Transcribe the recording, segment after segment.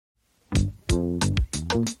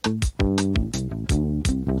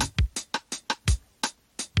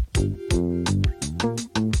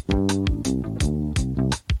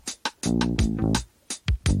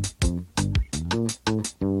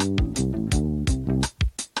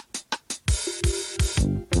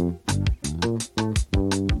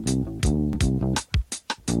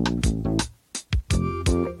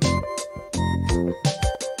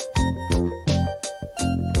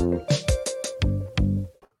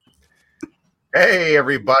Hey,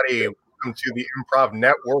 everybody. Welcome to the Improv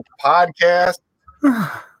Network podcast,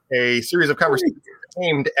 a series of conversations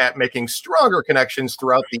aimed at making stronger connections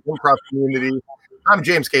throughout the improv community. I'm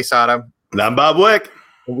James Quesada. And I'm Bob Wick.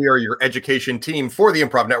 And we are your education team for the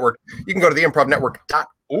Improv Network. You can go to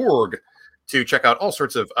theimprovnetwork.org to check out all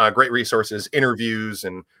sorts of great resources, interviews,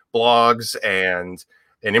 and blogs, and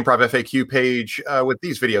an Improv FAQ page with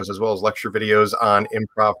these videos, as well as lecture videos on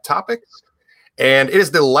improv topics. And it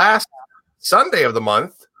is the last Sunday of the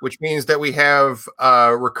month, which means that we have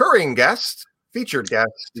recurring guests, featured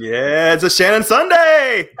guests. Yeah, it's a Shannon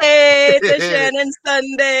Sunday. Hey, it's a Shannon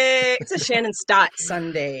Sunday. It's a Shannon Stott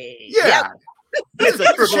Sunday. Yeah, Yep. it's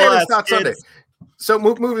a Shannon Stott Sunday. So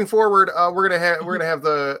moving forward, we're gonna have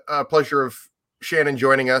the pleasure of Shannon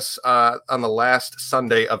joining us on the last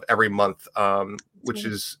Sunday of every month, which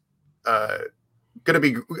is gonna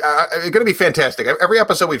be fantastic. Every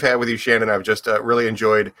episode we've had with you, Shannon, I've just really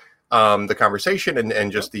enjoyed the conversation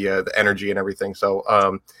and just the energy and everything. So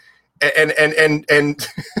and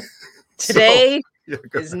today so,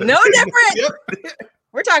 is no different. Yep.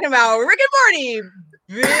 We're talking about Rick and Morty.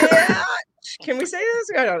 Bitch. Can we say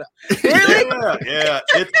this? I don't know. Really? Yeah.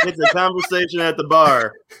 It's a conversation at the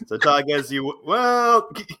bar. So talk as you well.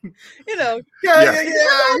 You know. Yeah.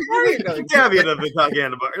 Caveat of the talking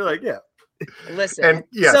at the bar. You're like, yeah. Listen, and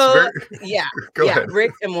yes, so Go ahead.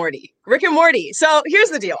 Rick and Morty. So here's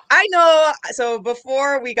the deal. I know. So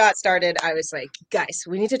before we got started, I was like, guys,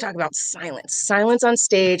 we need to talk about silence on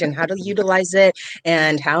stage and how to utilize it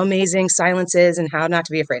and how amazing silence is and how not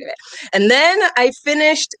to be afraid of it. And then I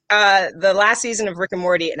finished the last season of Rick and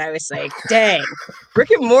Morty, and I was like, dang, Rick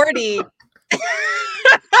and Morty.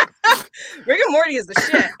 Rick and Morty is the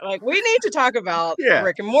shit. Like, we need to talk about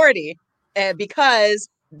Rick and Morty because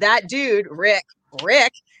that dude, Rick,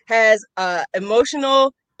 has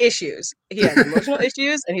emotional issues. He has emotional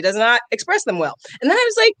issues and he does not express them well. And then I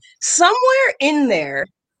was like, somewhere in there,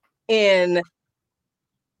 in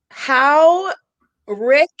how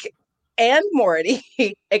Rick and Morty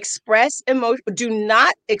do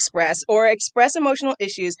not express or express emotional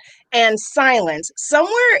issues and silence,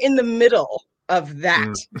 somewhere in the middle of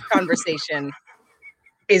that conversation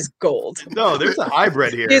is gold. No, there's a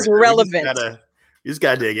hybrid here. Is relevant. You just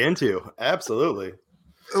gotta dig into. Absolutely.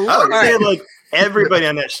 Ooh, I would say like everybody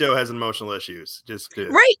on that show has emotional issues.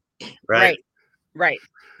 Right.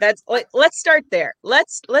 That's like, let's start there.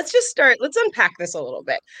 Let's just start. Let's unpack this a little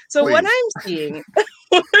bit. So Please. What I'm seeing,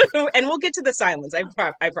 and we'll get to the silence. I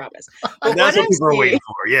promise. But that's what people are waiting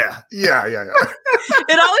for. Yeah.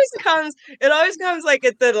 It always comes like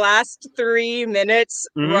at the last 3 minutes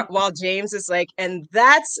while James is like, and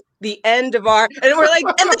that's the end of our, and we're like,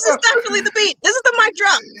 and this is definitely the beat. This is the mic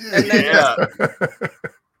drop. And then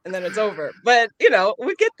and then it's over. But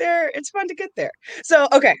we get there. It's fun to get there. So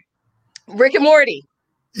okay, Rick and Morty.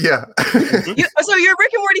 Yeah. So you're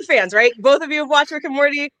Rick and Morty fans, right? Both of you have watched Rick and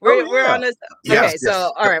Morty. We're on this. Okay,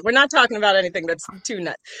 so all right, we're not talking about anything that's too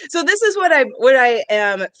nuts. So this is what I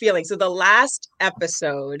am feeling. So the last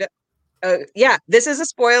episode, this is a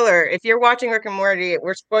spoiler. If you're watching Rick and Morty,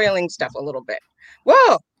 we're spoiling stuff a little bit.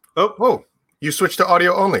 Whoa. Oh, you switched to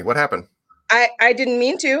audio only. What happened? I didn't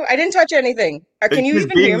mean to. I didn't touch anything. Can you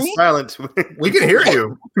even hear me? Silent. We can hear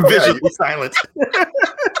you. Visually silent.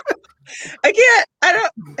 I can't. I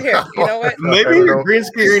don't. Here, you know what? Maybe your green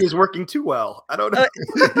screen is working too well. I don't know.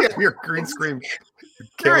 Your green screen.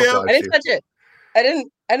 I didn't touch it. I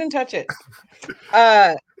didn't touch it.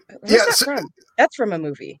 Where's that from? That's from a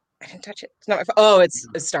movie. I didn't touch it. It's not my fault. Oh, it's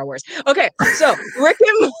Star Wars. Okay, so Rick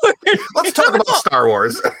and Morty. Let's talk about Star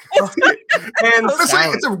Wars. And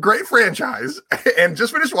it's a great franchise. And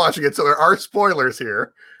just finished watching it, so there are spoilers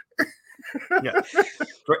here. Yeah.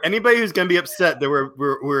 For anybody who's going to be upset that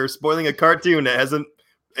we're spoiling a cartoon that hasn't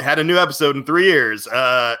had a new episode in 3 years,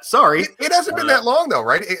 sorry. It hasn't been that long though,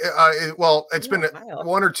 right? It's been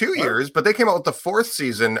 1 or 2 years, but they came out with the 4th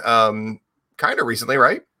season kind of recently,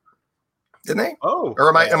 right? Didn't they? Oh, or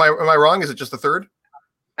am I wrong? Is it just the 3rd?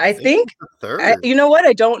 I think the 3rd. You know what?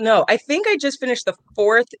 I don't know. I think I just finished the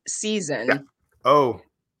 4th season. Yeah. Oh,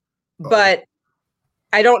 but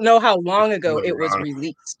I don't know how long ago it was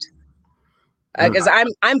released. Because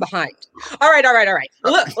I'm behind. All right.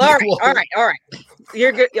 Look, all right.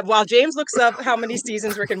 You're good. While James looks up how many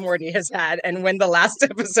seasons Rick and Morty has had and when the last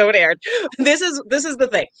episode aired, this is the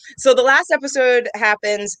thing. So the last episode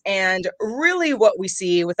happens, and really what we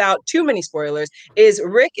see, without too many spoilers, is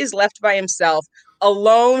Rick is left by himself,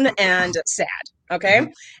 alone and sad.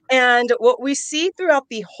 Okay. And what we see throughout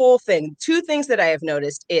the whole thing, 2 things that I have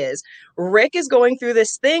noticed is Rick is going through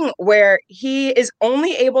this thing where he is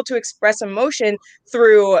only able to express emotion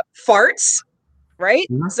through farts, right?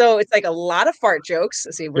 Mhm. So it's like a lot of fart jokes.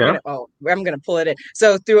 Let's see, Yeah. I'm gonna pull it in.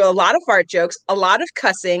 So through a lot of fart jokes, a lot of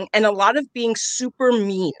cussing, and a lot of being super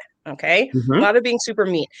mean. Okay, Mhm. a lot of being super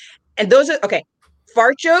mean, and those are okay.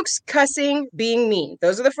 Fart jokes, cussing, being mean.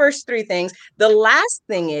 Those are the first three things. The last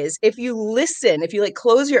thing is if you listen, if you like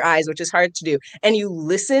close your eyes, which is hard to do, and you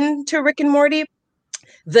listen to Rick and Morty,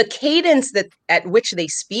 the cadence that at which they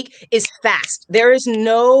speak is fast. There's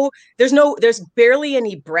barely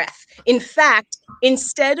any breath. In fact,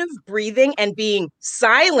 instead of breathing and being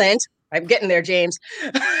silent, I'm getting there, James.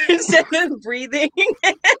 Instead of breathing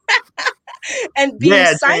and being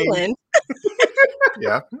silent,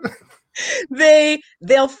 yeah,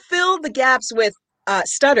 they'll fill the gaps with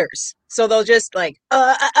stutters. So they'll just like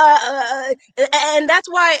and that's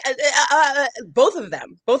why both of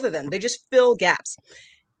them, they just fill gaps.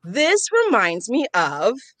 This reminds me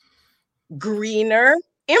of greener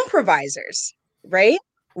improvisers, right?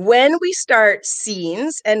 When we start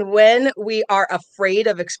scenes and when we are afraid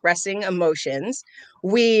of expressing emotions,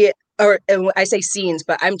 I say scenes,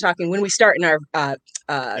 but I'm talking when we start in our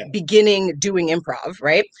beginning doing improv,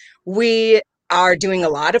 right? We are doing a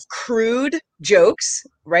lot of crude jokes,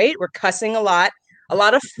 right? We're cussing a lot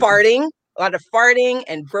of farting,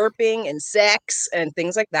 and burping and sex and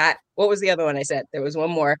things like that. What was the other one I said? There was one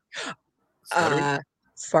more.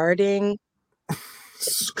 Farting,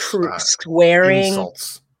 swearing,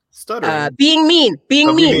 insults, stuttering, being mean,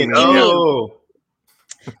 being mean.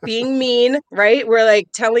 Being mean, right? We're like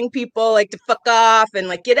telling people like to fuck off and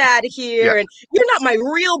like get out of here and you're not my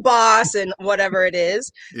real boss and whatever it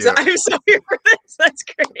is. So I'm sorry for this. That's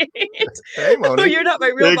great. Hey, Moni. You're not my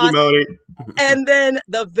real boss. You, Moni. And then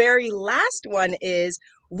the very last one is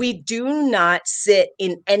we do not sit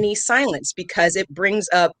in any silence because it brings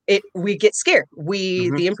up we get scared.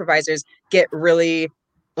 The improvisers get really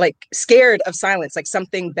like scared of silence, like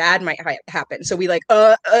something bad might happen. So we like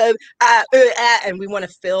and we want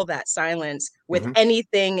to fill that silence with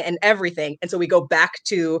anything and everything. And so we go back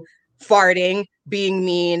to farting, being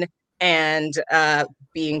mean, and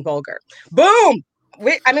being vulgar. Boom.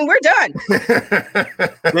 We're done.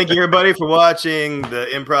 Thank you, everybody, for watching the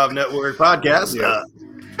Improv Network podcast.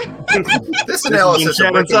 This analysis of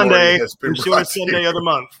Shannon Sunday has been the shortest Sunday of the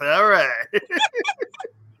month. All right.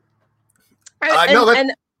 That's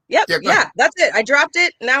it. I dropped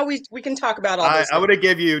it. Now we can talk about all this. I would have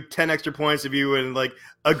give you 10 extra points if you would like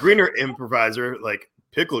a greener improviser, like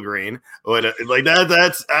Pickle Green, would like that.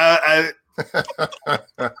 That's I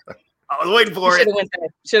was waiting for it.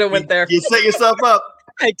 Should have went there. You set yourself up.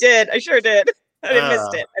 I did. I sure did. I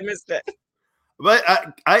missed it. But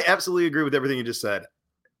I absolutely agree with everything you just said.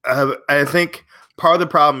 I think part of the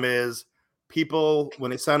problem is people,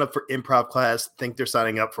 when they sign up for improv class, think they're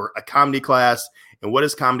signing up for a comedy class. And what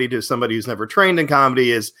is comedy to somebody who's never trained in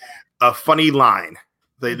comedy is a funny line.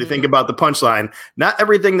 They think about the punchline. Not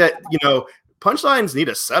everything that, punchlines need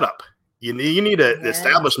a setup. You need an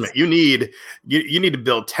establishment. You need to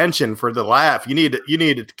build tension for the laugh. You need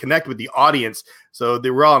to connect with the audience so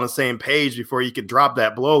they were all on the same page before you could drop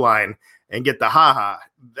that blow line and get the ha-ha.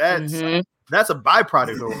 That's a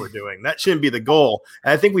byproduct of what we're doing. That shouldn't be the goal.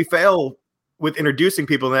 And I think we fail with introducing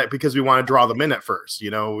people in that because we want to draw them in at first. We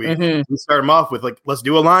start them off with like, let's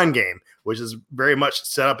do a line game, which is very much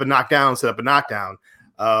set up and knock down. So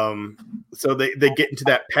they get into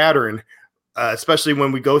that pattern, especially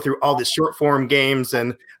when we go through all these short form games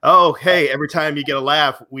and, every time you get a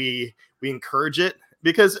laugh, we encourage it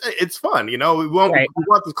because it's fun. We want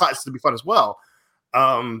the classes to be fun as well.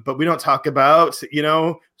 But we don't talk about,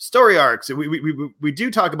 story arcs. We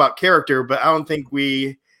do talk about character, but I don't think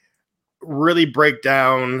we really break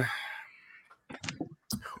down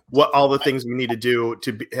what all the things we need to do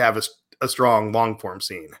to have a strong long form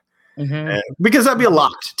scene. Because that'd be a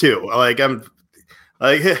lot too. Welcome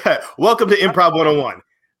to Improv 101.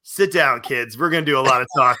 Sit down, kids. We're going to do a lot of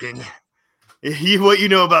talking. What you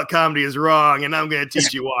know about comedy is wrong, and I'm going to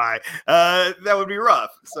teach you why. That would be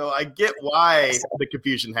rough. So I get why the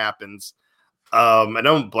confusion happens. I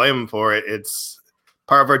don't blame them for it. It's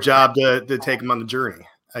part of our job to take them on the journey,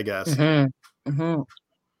 I guess.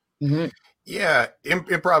 Yeah,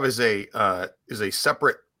 improv is a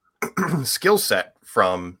separate skill set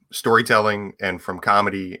from storytelling and from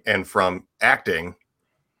comedy and from acting.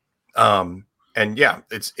 And yeah,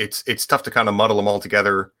 it's tough to kind of muddle them all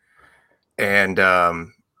together. And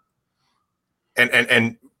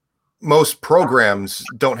most programs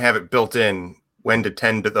don't have it built in when to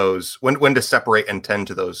tend to those, when to separate and tend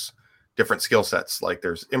to those different skill sets. Like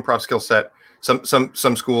there's improv skill set.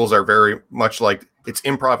 Some schools are very much like it's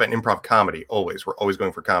improv and improv comedy. We're always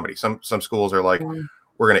going for comedy. Some schools are like,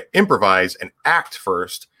 we're going to improvise and act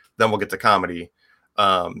first, then we'll get to comedy.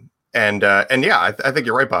 And yeah, I think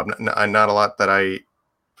you're right, Bob. Not a lot that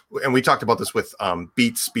and we talked about this with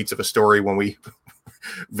beats of a story when we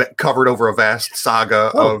covered over a vast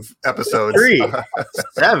saga of episodes. 3,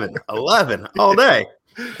 7, 11, all day.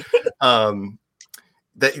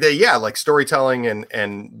 Yeah, like storytelling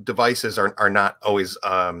and devices are not always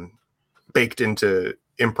baked into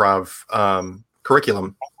improv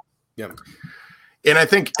curriculum. Yeah. And I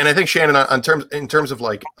think Shannon, in terms of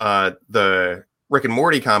like the Rick and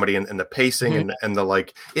Morty comedy and the pacing and the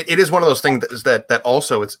like, it is one of those things that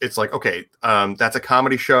also it's like, okay, that's a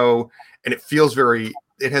comedy show and it feels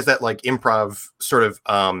it has that like improv sort of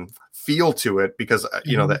feel to it because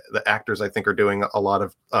you know the actors I think are doing a lot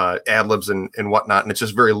of ad libs and whatnot, and it's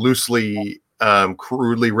just very loosely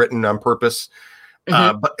crudely written on purpose.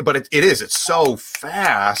 But it's so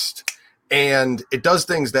fast and it does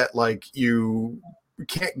things that like you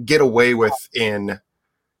can't get away with in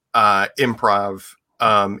improv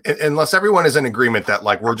unless everyone is in agreement that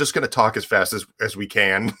like we're just going to talk as fast as we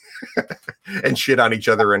can and shit on each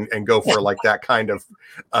other and go for like that kind of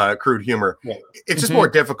crude humor. It's just more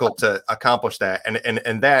difficult to accomplish that,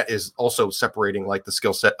 and that is also separating like the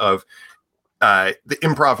skill set of the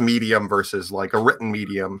improv medium versus like a written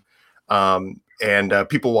medium. And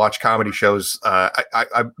people watch comedy shows.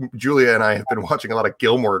 Julia and I have been watching a lot of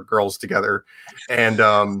Gilmore Girls together, and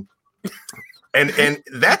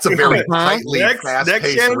that's a very tightly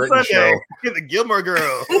fast-paced written show. The Gilmore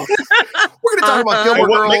Girls. We're going to talk about Gilmore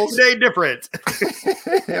Girls. What makes today different?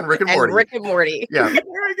 And Rick and Morty. Rick and Morty. Yeah, there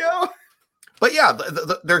we go. But yeah,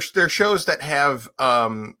 there's shows that have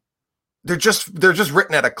they're just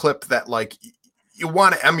written at a clip that like you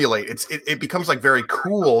want to emulate. It becomes like very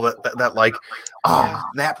cool that like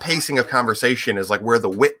that pacing of conversation is like where the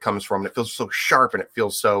wit comes from. And it feels so sharp and it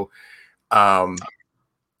feels so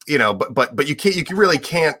you know, but you really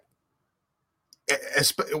can't.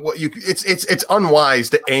 It's unwise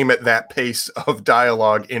to aim at that pace of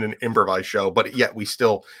dialogue in an improvised show, but yet we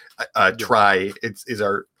still try. Is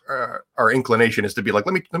our inclination is to be like,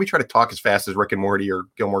 let me try to talk as fast as Rick and Morty or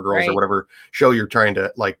Gilmore Girls or whatever show you're trying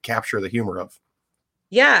to like capture the humor of.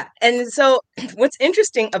 Yeah. And so what's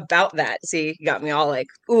interesting about that, see, you got me all like,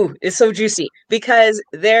 ooh, it's so juicy because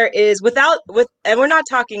there is and we're not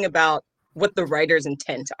talking about what the writer's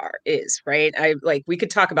intent is, right? We could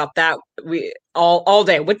talk about that all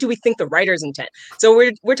day. What do we think the writer's intent? So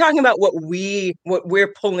we're talking about what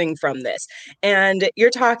we're pulling from this. And you're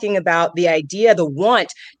talking about the idea, the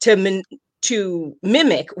want to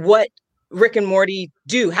mimic what Rick and Morty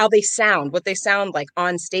do, how they sound, what they sound like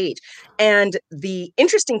on stage. And the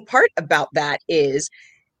interesting part about that is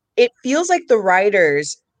it feels like the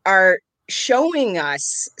writers are showing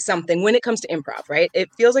us something when it comes to improv, right? It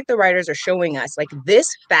feels like the writers are showing us like this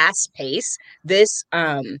fast pace, this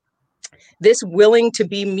willing to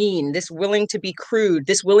be mean, this willing to be crude,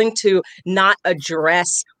 this willing to not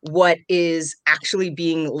address what is actually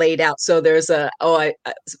being laid out. So there's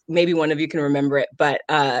maybe one of you can remember it, but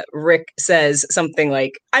Rick says something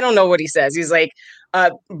like, I don't know what he says. He's like,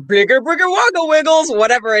 bigger woggle wiggles,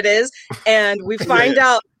 whatever it is. And we find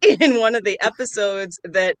out in one of the episodes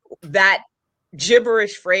that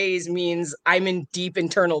gibberish phrase means I'm in deep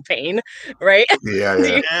internal pain, right? Yeah.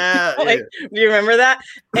 Do you remember that?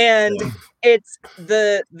 And it's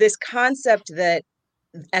this concept that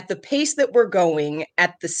at the pace that we're going,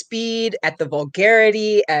 at the speed, at the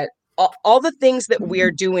vulgarity, at all the things that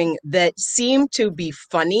we're doing that seem to be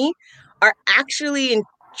funny are actually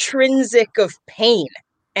intrinsic of pain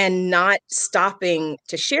and not stopping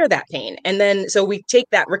to share that pain. And then so we take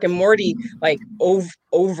that Rick and Morty like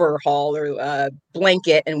overhaul or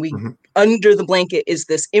blanket, and we under the blanket is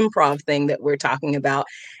this improv thing that we're talking about.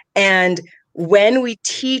 And when we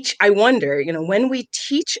teach, I wonder, when we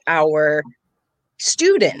teach our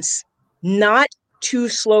students not to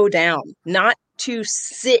slow down, not to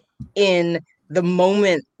sit in the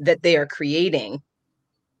moment that they are creating,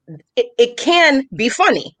 it can be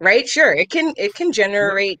funny, right? Sure, it can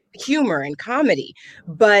generate humor and comedy,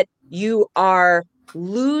 but you are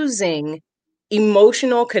losing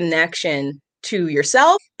emotional connection to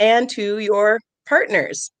yourself and to your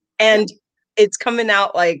partners. And it's coming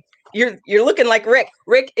out like you're looking like Rick.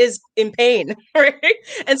 Rick is in pain, right?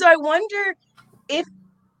 And so I wonder if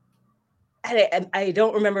I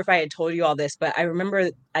don't remember if I had told you all this, but I remember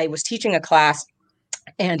I was teaching a class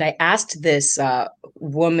and I asked this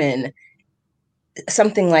woman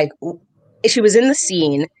something like, she was in the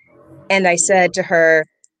scene, and I said to her,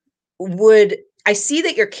 I see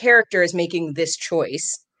that your character is making this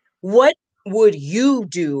choice. What would you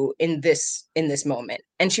do in this moment?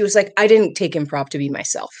 And she was like, I didn't take improv to be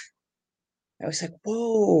myself. I was like,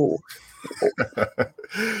 whoa.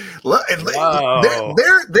 Wow.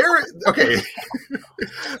 They're okay.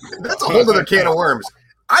 That's a whole other can of worms.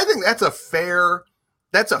 I think that's a fair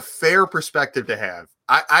perspective to have.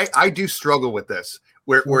 I do struggle with this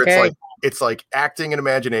where it's like acting and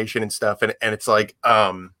imagination and stuff, and it's like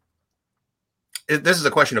this is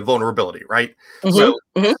a question of vulnerability, right? So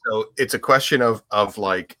it's a question of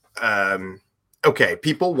like okay,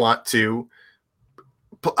 people want to.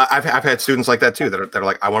 I've had students like that too that are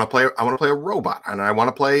like, I want to play a robot, and I want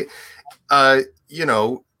to play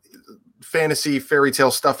fantasy fairy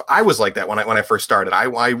tale stuff. I was like that when I first started.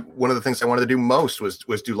 I one of the things I wanted to do most was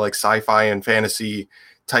do like sci-fi and fantasy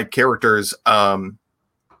type characters.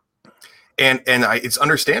 It's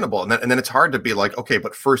understandable, and then it's hard to be like, okay,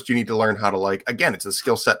 but first you need to learn how to, like, again, it's a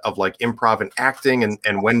skill set of like improv and acting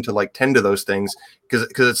and when to like tend to those things,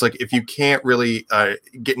 because it's like if you can't really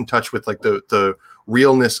get in touch with like the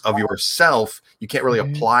realness of yourself, you can't really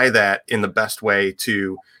apply that in the best way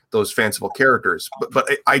to those fanciful characters. But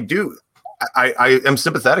I am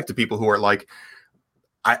sympathetic to people who are like,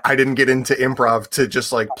 I didn't get into improv to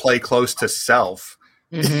just like play close to self.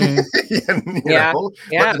 Mm-hmm.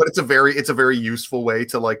 But it's a very useful way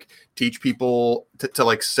to like teach people to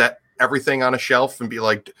like set everything on a shelf and be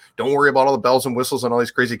like, don't worry about all the bells and whistles and all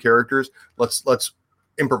these crazy characters. Let's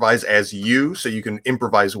improvise as you, so you can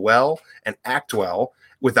improvise well and act well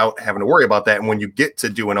without having to worry about that. And when you get to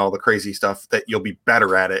doing all the crazy stuff, that you'll be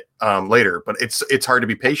better at it later. But it's hard to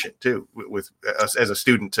be patient too with us as a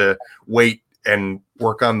student, to wait and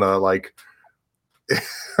work on the like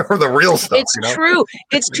or the real stuff.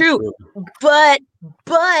 It's true. But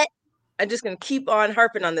I'm just gonna keep on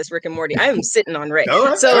harping on this Rick and Morty. I'm sitting on Rick.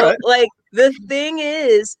 Like the thing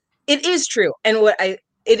is, it is true. And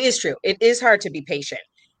it is true. It is hard to be patient,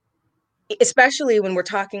 especially when we're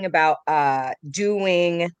talking about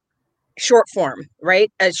doing short form,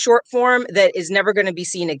 right? A short form that is never going to be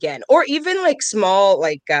seen again, or even like small,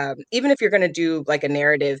 like even if you're going to do like a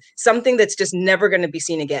narrative, something that's just never going to be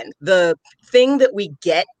seen again. The thing that we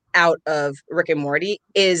get out of Rick and Morty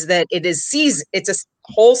is that it's a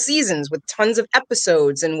whole seasons with tons of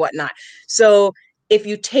episodes and whatnot. So if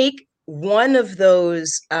you take one of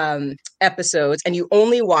those episodes and you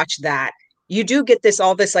only watch that, you do get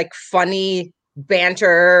all this like funny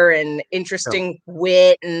banter and interesting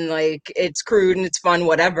wit, and like it's crude and it's fun,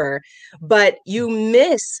 whatever. But you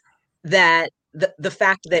miss that the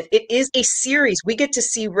fact that it is a series. We get to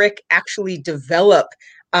see Rick actually develop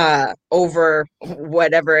over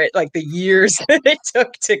whatever like the years that it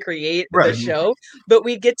took to create the show, but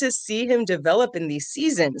we get to see him develop in these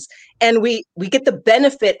seasons, and we get the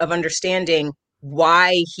benefit of understanding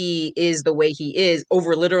why he is the way he is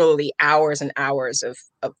over literally hours and hours of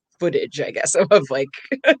footage, I guess, of like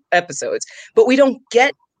episodes. But we don't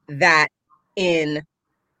get that in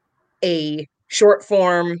a short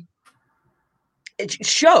form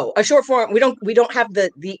show. A short form, we don't have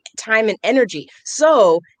the time and energy.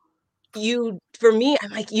 So for me,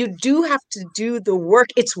 I'm like, you do have to do the work.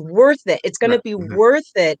 It's worth it. It's going to be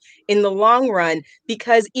worth it in the long run,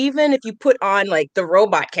 because even if you put on like the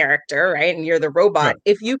robot character, right, and you're the robot,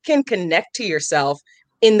 if you can connect to yourself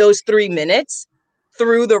in those 3 minutes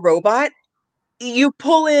through the robot, you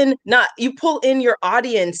pull in your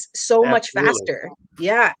audience so much faster.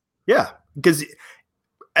 Yeah. Because,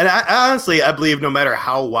 and I honestly, I believe no matter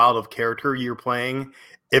how wild of character you're playing,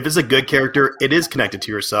 if it's a good character, it is connected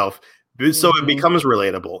to yourself, so it becomes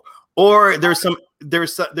relatable. Or there's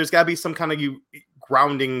got to be some kind of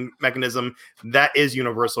grounding mechanism that is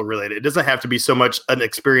universal related. It doesn't have to be so much an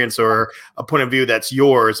experience or a point of view that's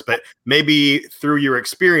yours, but maybe through your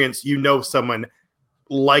experience, someone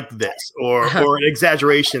like this, or an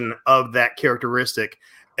exaggeration of that characteristic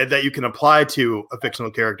that you can apply to a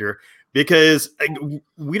fictional character. Because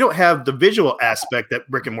we don't have the visual aspect that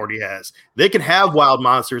Rick and Morty has. They can have wild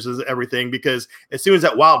monsters as everything, because as soon as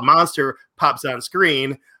that wild monster pops on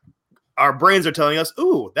screen, our brains are telling us,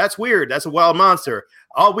 ooh, that's weird. That's a wild monster.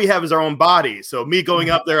 All we have is our own body. So me going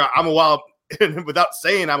up there, I'm a wild, without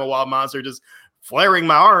saying I'm a wild monster, just flaring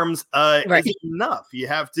my arms isn't enough. You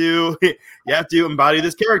have to embody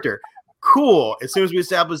this character. Cool. As soon as we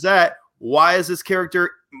establish that, why is this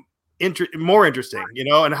character more interesting,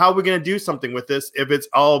 and how are we going to do something with this if it's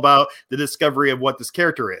all about the discovery of what this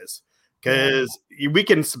character is? Because we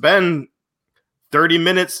can spend 30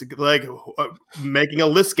 minutes like making a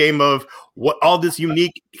list game of what all this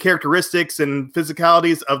unique characteristics and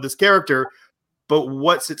physicalities of this character, but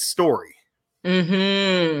what's its story?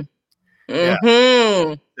 So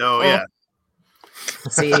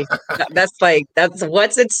See, that's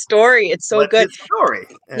what's its story. It's so good. Its story.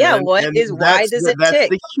 Why does it tick? That's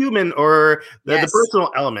the human or the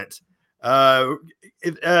personal element.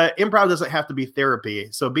 Improv doesn't have to be therapy.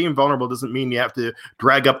 So being vulnerable doesn't mean you have to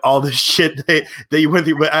drag up all the shit that you went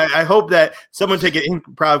through. But I hope that someone taking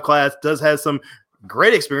improv class does have some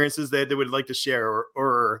great experiences that they would like to share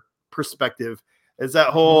or perspective. Is that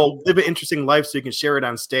whole live an interesting life so you can share it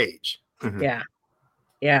on stage. Mm-hmm.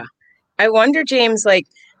 Yeah. I wonder, James, like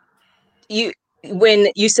when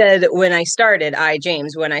you said when I started, I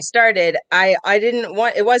didn't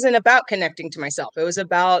want, it wasn't about connecting to myself. It was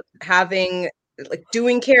about having, like,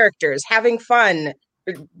 doing characters, having fun,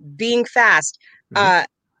 being fast. Mm-hmm.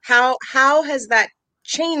 How has that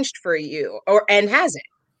changed for you, and has it?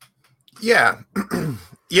 Yeah.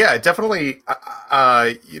 Yeah, definitely.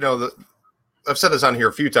 I've said this on here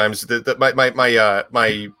a few times that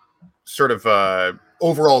my sort of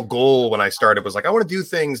overall goal when I started was like, I want to do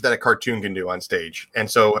things that a cartoon can do on stage. And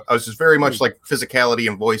so I was just very much like physicality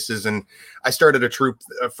and voices. And I started a troupe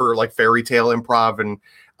for like fairy tale improv, and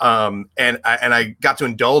I got to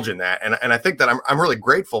indulge in that. And I think that I'm really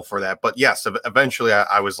grateful for that. But yes, eventually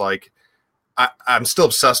I was like, I'm still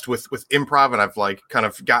obsessed with improv, and I've like kind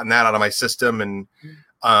of gotten that out of my system. And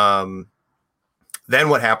then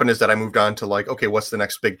what happened is that I moved on to like, okay, what's the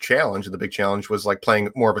next big challenge? And the big challenge was like playing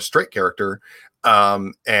more of a straight character,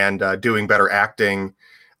 and doing better acting,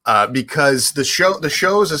 because the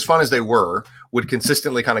shows, as fun as they were, would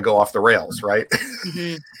consistently kind of go off the rails, right?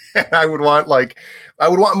 Mm-hmm. And I would want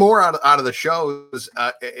more out of the shows,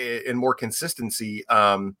 and more consistency.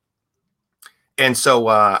 And so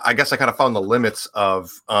I guess I kind of found the limits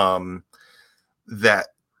of that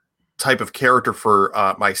type of character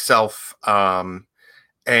for myself.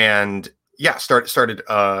 And yeah, started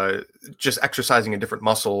just exercising a different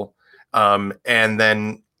muscle. And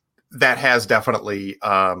then that has definitely,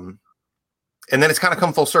 and then it's kind of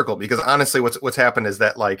come full circle, because honestly, what's happened is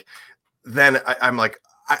that like, then I'm like,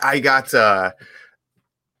 I got, the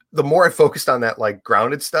more I focused on that, like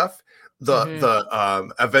grounded stuff,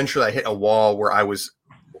 the eventually I hit a wall where I was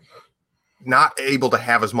not able to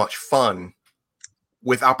have as much fun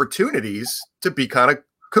with opportunities to be kind of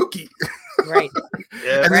kooky. Right.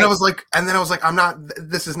 Yeah, and then I was like,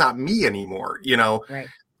 this is not me anymore, you know? Right.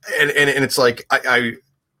 And it's like, I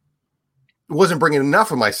wasn't bringing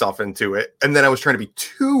enough of myself into it. And then I was trying to be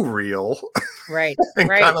too real. Right. And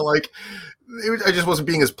kind of like, I just wasn't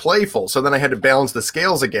being as playful. So then I had to balance the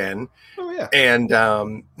scales again. Oh yeah. And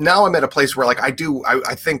now I'm at a place where like, I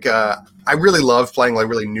think I really love playing like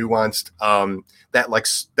really nuanced,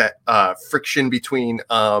 that friction between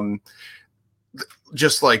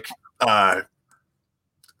just like,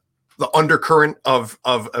 the undercurrent of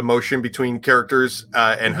emotion between characters,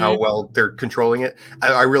 and how well they're controlling it.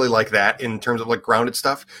 I really like that in terms of like grounded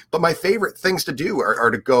stuff. But my favorite things to do are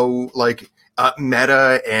to go like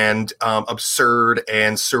meta and absurd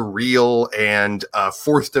and surreal and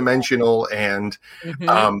fourth dimensional. And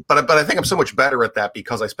but I think I'm so much better at that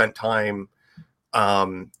because I spent time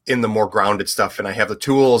in the more grounded stuff, and I have the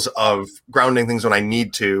tools of grounding things when I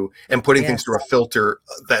need to, and putting things through a filter,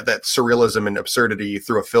 that surrealism and absurdity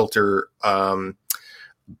through a filter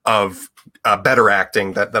of better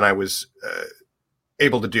acting than I was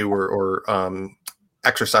able to do or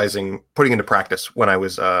exercising, putting into practice when I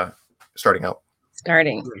was starting out.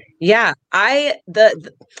 Yeah. I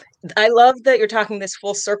love that you're talking this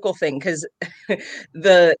full circle thing, because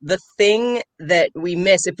the thing that we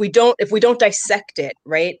miss, if we don't dissect it,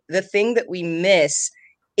 right, the thing that we miss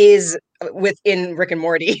is within Rick and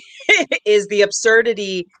Morty is the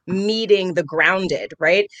absurdity meeting the grounded,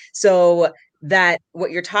 right? So that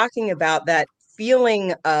what you're talking about, that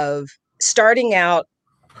feeling of starting out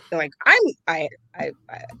like, I'm an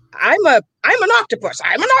octopus.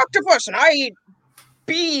 I'm an octopus, and I eat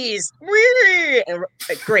bees.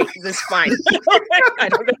 Great, this is fine. I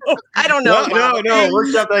don't know. No.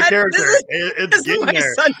 Workshop that character. It's getting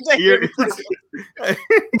there.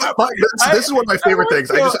 This is one of my favorite things.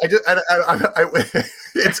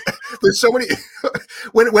 There's so many.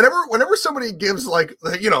 Whenever somebody gives like,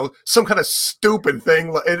 you know, some kind of stupid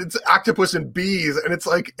thing, and it's octopus and bees, and it's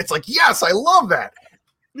like yes, I love that.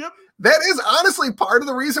 Yep. That is honestly part of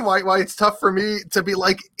the reason why it's tough for me to be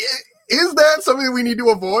like, is that something we need to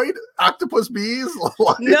avoid? Octopus, bees?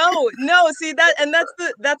 No. See that, and that's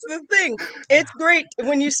the thing. It's great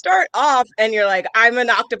when you start off and you're like, I'm an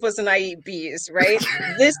octopus and I eat bees, right?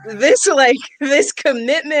 this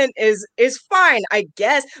commitment is fine, I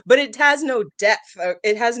guess, but it has no depth.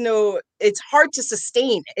 It has no it's hard to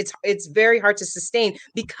sustain. It's very hard to sustain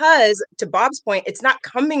because, to Bob's point, it's not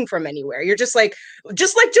coming from anywhere. You're just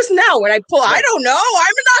just now when I pull, I don't know,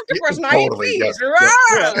 I'm an octopus and I eat bees.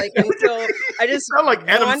 Like, and so I just like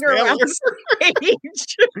wander around the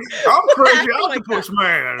stage. I'm crazy octopus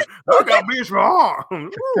man. I got bees for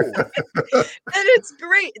arm. And it's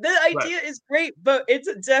great. The idea is great, but it's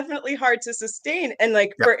definitely hard to sustain. And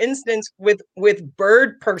like, for instance, with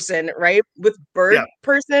Bird Person, right? With Bird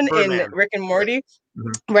Person in Rick and Morty,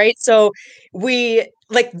 right? So we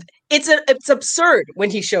like, it's absurd when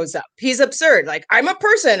he shows up. He's absurd. Like, I'm a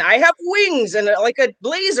person. I have wings and like a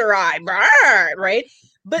laser eye, right?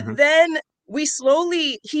 But then he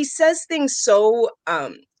says things so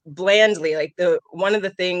blandly. Like one of the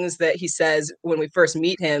things that he says when we first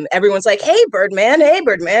meet him, everyone's like, hey Birdman,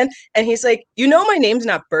 and he's like, my name's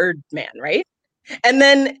not Birdman, right? And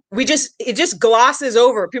then it just glosses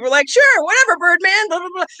over. People are like, sure, whatever, Birdman, blah blah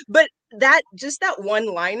blah. But that one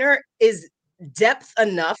liner is depth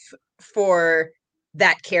enough for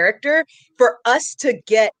that character for us to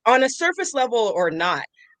get on a surface level or not.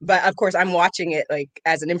 But of course, I'm watching it like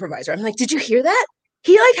as an improviser. I'm like, did you hear that?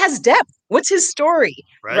 He like has depth. What's his story?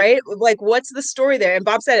 Right? Like, what's the story there? And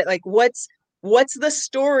Bob said it, like, what's the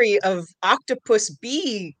story of Octopus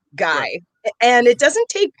Bee guy? Right. And it doesn't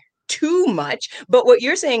take too much. But what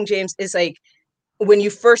you're saying, James, is like, when you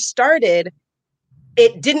first started,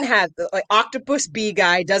 it didn't have, like, Octopus Bee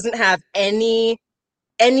guy doesn't have any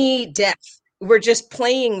depth. We're just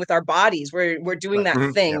playing with our bodies. We're doing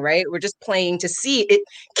that thing, right? We're just playing to see it.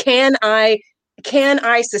 Can I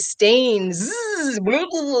sustain?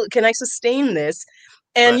 Can I sustain this?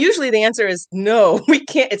 And usually the answer is no, we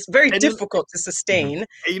can't. It's very difficult to sustain.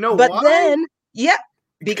 But why? Then,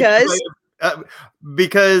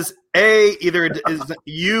 because either is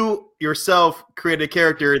you yourself create a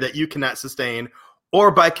character that you cannot sustain, or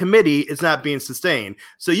by committee, it's not being sustained.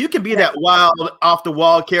 So you can be that wild,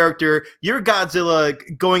 off-the-wall character. You're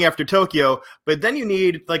Godzilla going after Tokyo, but then you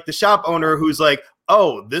need like the shop owner who's like,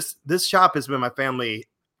 oh, this shop has been my family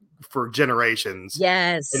for generations.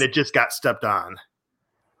 Yes. And it just got stepped on.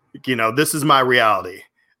 This is my reality.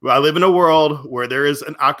 I live in a world where there is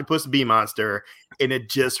an octopus bee monster, and it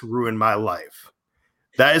just ruined my life.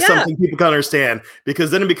 That is something people can understand,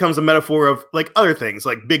 because then it becomes a metaphor of like other things,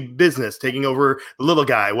 like big business taking over the little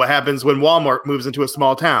guy. What happens when Walmart moves into a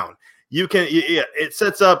small town? It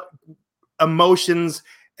sets up emotions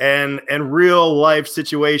and real life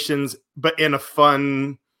situations, but in a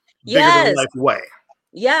fun, bigger than life way.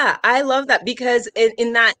 Yeah, I love that, because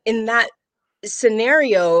in that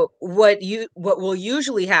scenario, what will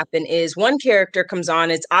usually happen is one character comes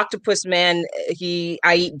on, it's Octopus Man, I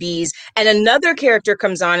eat bees, and another character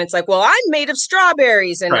comes on, it's like, well, I'm made of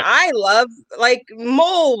strawberries and I love like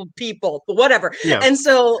mole people, whatever. And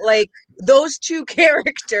so like those two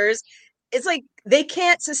characters, it's like they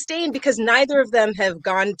can't sustain because neither of them have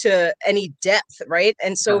gone to any depth, right?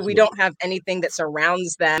 And so we don't have anything that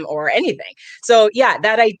surrounds them or anything. So yeah,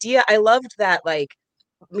 that idea, I loved that, like,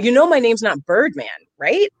 my name's not Birdman,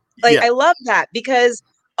 right? Like, I love that, because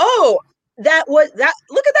look at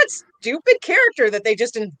that stupid character that they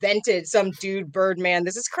just invented, some dude Birdman.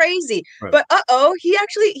 This is crazy. But he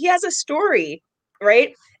has a story,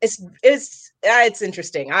 right? It's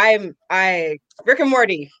interesting. Rick and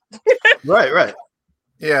Morty. Right.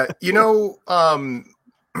 Yeah,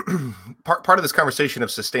 part of this conversation of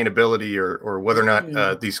sustainability or whether or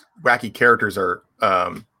not these wacky characters are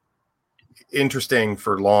interesting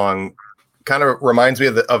for long kind of reminds me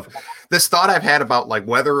of this thought I've had about like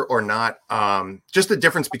whether or not just the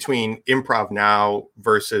difference between improv now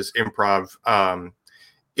versus improv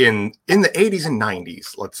in the 80s and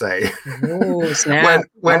 90s, let's say. Ooh, snap.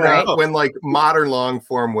 when like modern long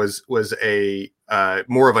form was a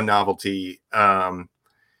more of a novelty, and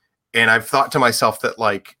I've thought to myself that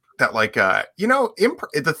the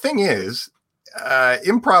thing is,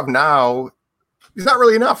 improv now is not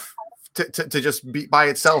really enough to just be by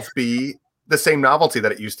itself be the same novelty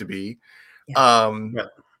that it used to be. And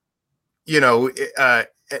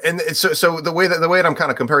so the way that I'm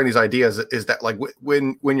kind of comparing these ideas is that like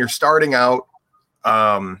when you're starting out,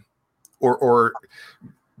 or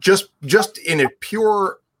just in a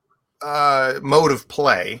pure mode of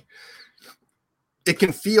play, it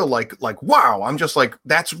can feel like wow, I'm just like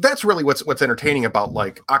that's really what's entertaining about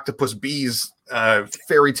like Octopus Bees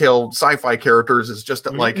fairy tale sci-fi characters is just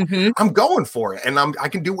that like I'm going for it and I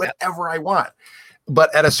can do whatever I want.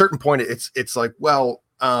 But at a certain point it's like, well,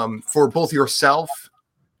 for both yourself,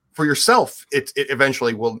 it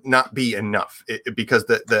eventually will not be enough because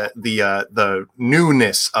the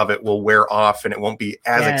newness of it will wear off and it won't be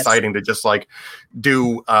as exciting to just like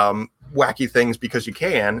do wacky things because you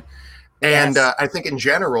can. And I think in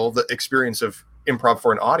general, the experience of improv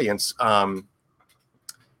for an audience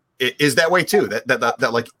is that way too. That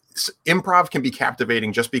like improv can be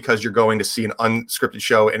captivating just because you're going to see an unscripted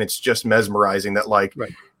show and it's just mesmerizing. That like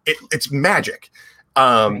it's magic.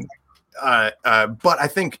 But I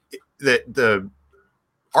think that the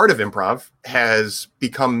art of improv has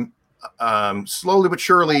become slowly but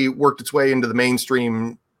surely worked its way into the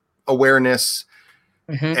mainstream awareness,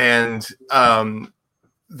 and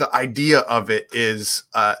the idea of it is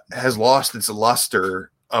has lost its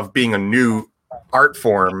luster of being a new art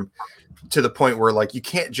form, to the point where like you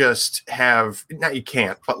can't just have, not you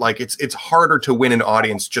can't, but like it's harder to win an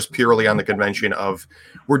audience just purely on the convention of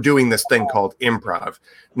we're doing this thing called improv.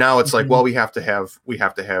 Now it's like, well, we have to have we're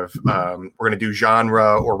going to do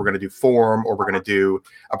genre, or we're going to do form, or we're going to do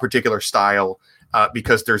a particular style,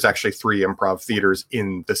 because there's actually 3 improv theaters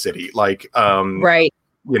in the city, like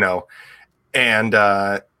you know. And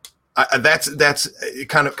that's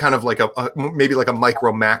kind of like a maybe like a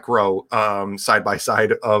micro macro side by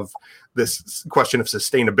side of this question of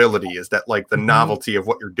sustainability, is that like the novelty of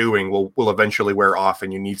what you're doing will eventually wear off,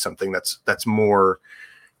 and you need something that's more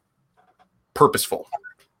purposeful.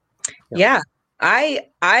 Yeah.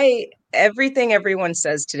 I everything everyone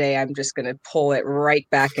says today, I'm just going to pull it right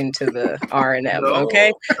back into the R&M.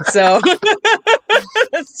 Okay. So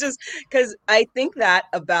it's just because I think that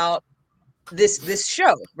about this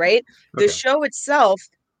show, right? The show itself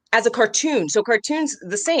as a cartoon. So cartoons,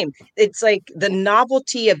 the same. It's like the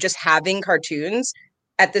novelty of just having cartoons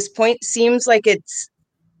at this point seems like it's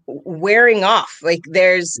wearing off. Like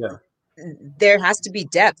there has to be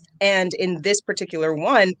depth. And in this particular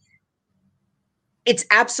one, it's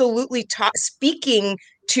absolutely speaking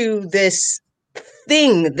to this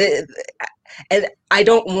thing and I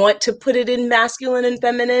don't want to put it in masculine and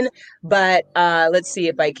feminine, but let's see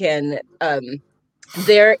if I can.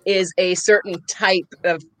 There is a certain type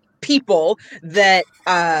of people that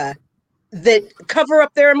cover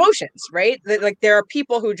up their emotions, right? Like there are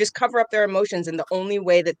people who just cover up their emotions, and the only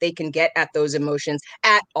way that they can get at those emotions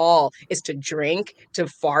at all is to drink, to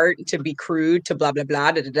fart, to be crude, to blah blah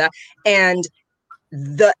blah da da da. And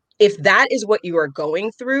if that is what you are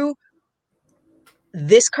going through,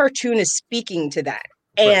 this cartoon is speaking to that.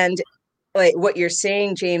 And like what you're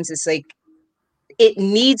saying, James, is like it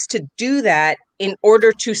needs to do that in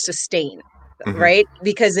order to sustain, right?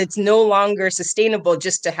 Because it's no longer sustainable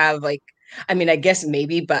just to have like, I mean, I guess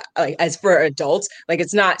maybe, but like as for adults, like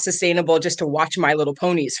it's not sustainable just to watch My Little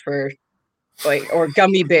Ponies for like, or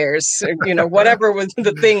gummy bears, or, you know, whatever was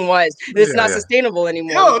the thing was. It's not sustainable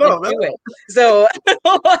anymore. No. So,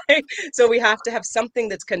 so we have to have something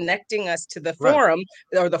that's connecting us to the forum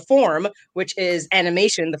or the form, which is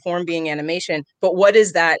animation, the form being animation. But what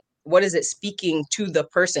is that? What is it speaking to the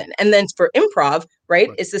person? And then for improv,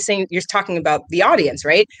 right? It's the same. You're talking about the audience,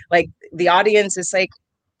 right? Like the audience is like,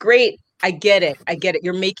 great. I get it.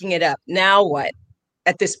 You're making it up. Now what?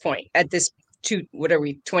 At this point, what are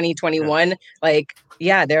we, 2021? Like,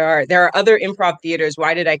 yeah, there are other improv theaters.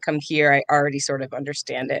 Why did I come here? I already sort of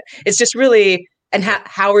understand it. It's just really, and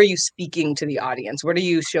how are you speaking to the audience? What are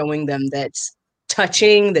you showing them that's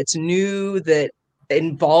touching, that's new, that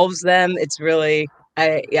involves them? It's really,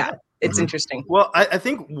 it's interesting. Well, I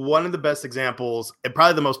think one of the best examples, and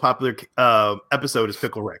probably the most popular episode, is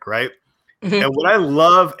Pickle Rick, right? And what I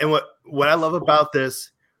love, and what I love about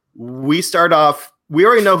this, we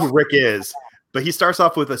already know who Rick is, but he starts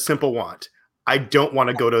off with a simple want. I don't want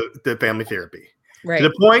to go to the family therapy. Right. To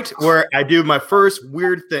the point where I do my first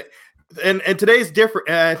weird thing. And today's different.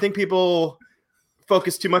 And I think people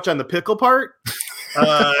focus too much on the pickle part.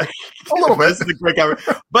 A little bit.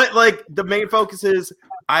 But like the main focus is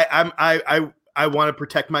I want to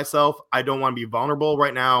protect myself. I don't want to be vulnerable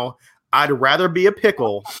right now. I'd rather be a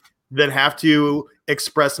pickle than have to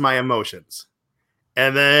express my emotions.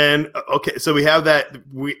 And then, okay, so we have that.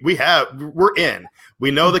 We're in. We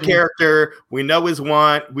know the character. We know his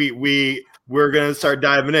want. We're gonna start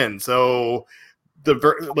diving in. So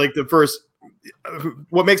the first,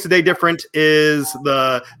 what makes the day different is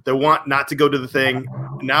the want not to go to the thing.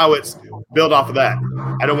 Now it's build off of that.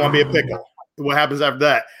 I don't want to be a pickle. What happens after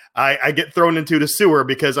that? I get thrown into the sewer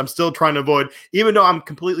because I'm still trying to avoid. Even though I'm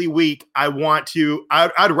completely weak,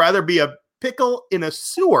 I'd rather be a pickle in a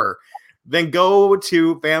sewer then go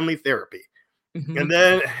to family therapy. And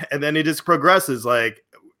then it just progresses. Like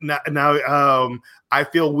now I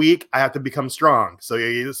feel weak. I have to become strong. So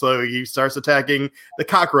he starts attacking the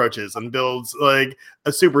cockroaches and builds like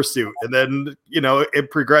a super suit. And then,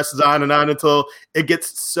 it progresses on and on until it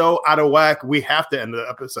gets so out of whack. We have to end the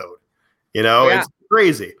episode. It's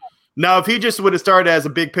crazy. Now, if he just would have started as a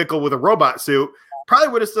big pickle with a robot suit, probably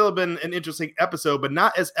would have still been an interesting episode, but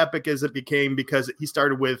not as epic as it became because he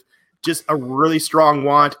started with just a really strong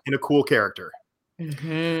want and a cool character.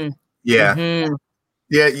 Mm-hmm. Yeah. Mm-hmm.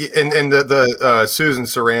 Yeah, and the Susan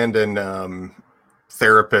Sarandon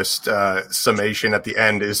therapist summation at the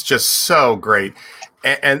end is just so great,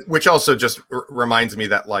 and which also just reminds me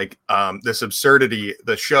that like this absurdity,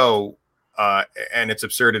 the show and its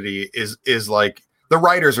absurdity is like the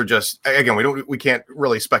writers are just, again, we can't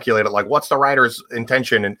really speculate at like what's the writer's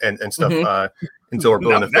intention and stuff until we're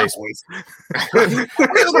blue in the face. What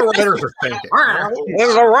the writers are thinking? This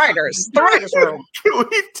is the writers room. Can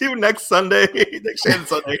we do next Sunday, next Shannon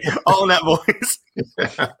Sunday, all in that voice?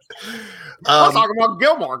 Let's talk about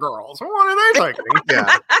Gilmore Girls. What are they thinking?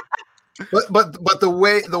 Yeah. But the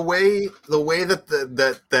way that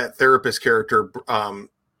that therapist character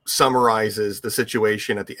summarizes the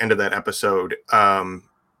situation at the end of that episode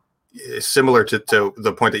is similar to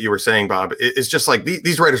the point that you were saying, Bob. It's just like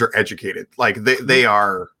these writers are educated, like they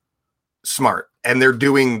are smart, and they're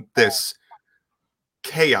doing this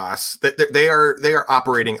chaos that they are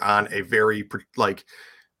operating on a very like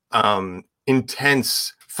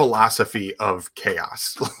intense philosophy of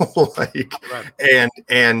chaos. Like right.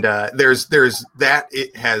 and there's that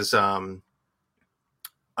it has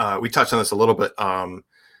we touched on this a little bit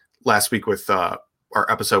last week with our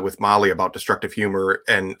episode with Molly about destructive humor,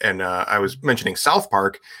 and I was mentioning South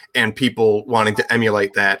Park and people wanting to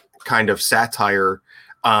emulate that kind of satire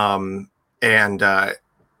and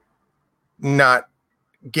not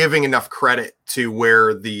giving enough credit to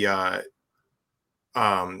where the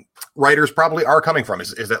writers probably are coming from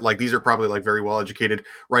is that like these are probably like very well educated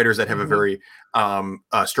writers that have a very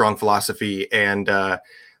strong philosophy, and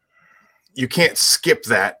you can't skip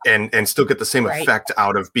that and still get the same effect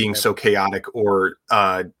out of being so chaotic or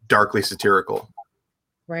darkly satirical.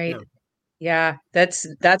 Right. Yeah, that's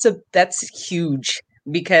huge,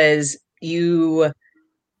 because you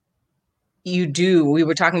do. We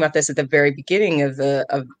were talking about this at the very beginning of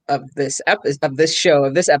this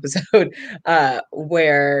episode,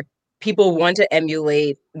 where people want to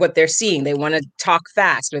emulate what they're seeing. They want to talk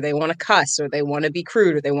fast, or they want to cuss, or they want to be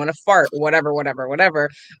crude, or they want to fart, whatever.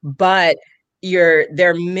 But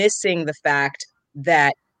they're missing the fact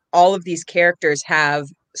that all of these characters have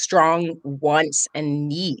strong wants and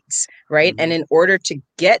needs, right? And in order to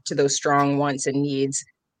get to those strong wants and needs,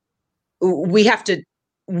 we have to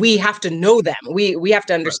know them. We have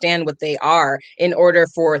to understand what they are in order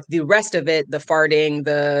for the rest of it, the farting,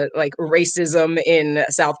 the like racism in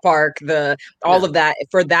South Park, all of that,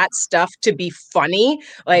 for that stuff to be funny.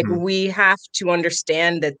 Like we have to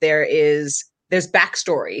understand that there's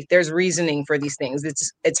backstory, there's reasoning for these things.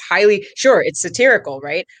 It's highly, sure, it's satirical,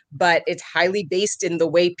 right? But it's highly based in the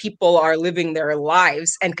way people are living their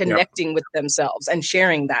lives and connecting with themselves and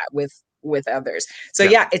sharing that with others. So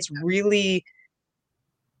it's really,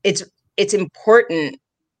 it's important.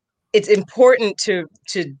 It's important to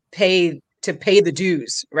pay the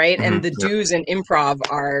dues, right? And the dues in improv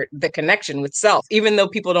are the connection with self, even though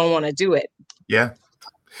people don't want to do it.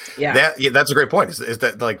 That's a great point. Is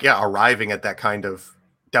that like arriving at that kind of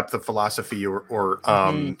depth of philosophy or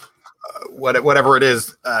whatever it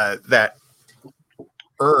is that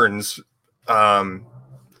earns it's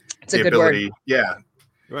the a good ability. word. Yeah.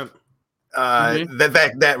 Right.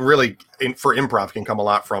 That really for improv can come a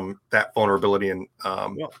lot from that vulnerability and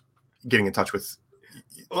getting in touch with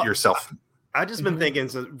yourself. I've just been thinking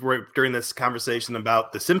during this conversation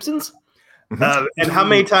about The Simpsons and how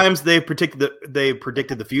many times they predicted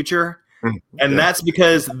the future, and that's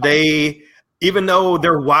because they, even though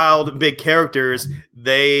they're wild big characters,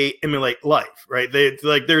 they emulate life, right? They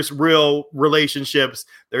like there's real relationships,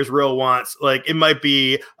 there's real wants. Like it might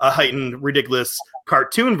be a heightened, ridiculous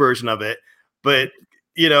cartoon version of it, but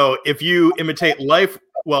you know, if you imitate life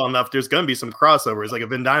well enough, there's going to be some crossovers, like a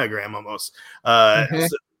Venn diagram almost.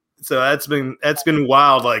 So that's been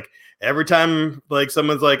wild. Like every time, like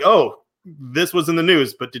someone's like, "Oh, this was in the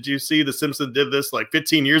news, but did you see The Simpsons did this like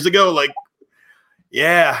 15 years ago?" Like,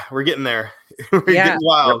 yeah, we're getting there. We're getting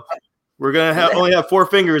wild. We're gonna only have 4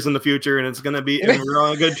 fingers in the future, and it's gonna be, and we're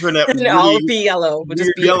on a good trend. And all be yellow. We'll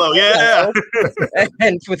just be yellow, yellow.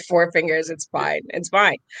 And with 4 fingers, it's fine. It's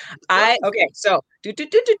fine. Okay. So it's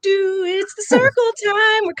the circle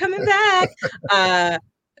time. We're coming back.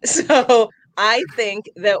 So I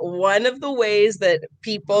think that one of the ways that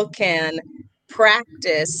people can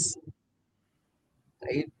practice.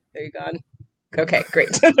 Are you gone? Okay, great.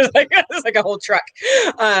 There's like a whole truck.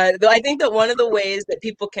 I think that one of the ways that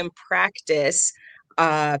people can practice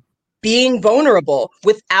being vulnerable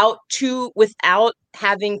without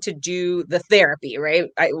having to do the therapy, right?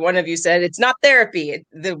 One of you said it's not therapy.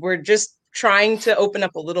 We're just trying to open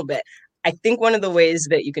up a little bit. I think one of the ways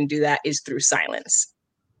that you can do that is through silence,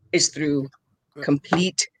 is through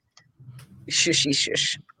complete shushy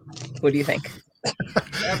shush. What do you think?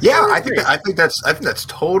 Yeah, I think that's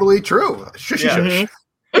totally true. Shushy shush.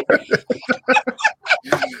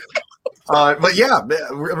 But yeah,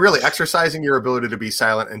 really exercising your ability to be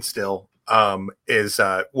silent and still is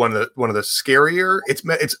one of the scarier.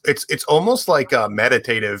 It's almost like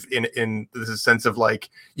meditative in the sense of like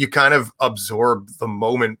you kind of absorb the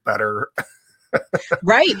moment better.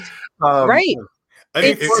 Right. Right. I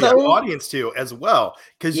think for the audience too, as well,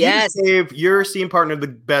 because you gave your scene partner the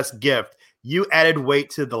best gift. You added weight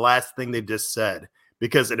to the last thing they just said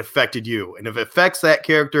because it affected you, and if it affects that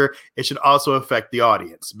character, it should also affect the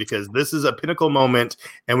audience because this is a pinnacle moment,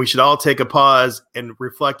 and we should all take a pause and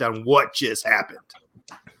reflect on what just happened.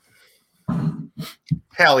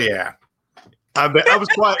 Hell yeah! I was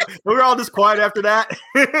quiet. We were all just quiet after that.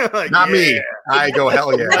 Like, not me. I go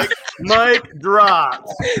hell yeah. Mic drop.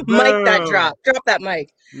 Mic that drop. Drop that mic.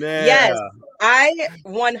 Yeah. Yes, I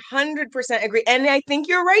 100% agree, and I think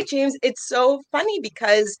you're right, James. It's so funny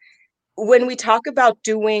because when we talk about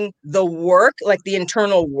doing the work, like the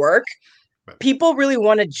internal work, people really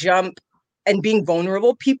want to jump. And being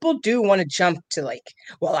vulnerable, people do want to jump to like,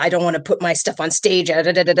 well, I don't want to put my stuff on stage. And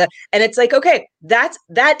it's like, okay, that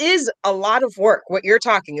is a lot of work. What you're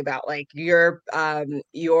talking about, like your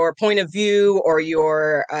point of view or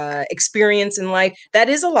your experience in life, that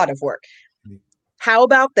is a lot of work. How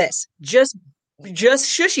about this? Just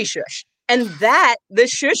shushy shush, and the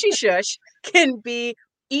shushy shush can be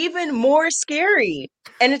even more scary.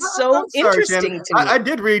 And it's so interesting to me. I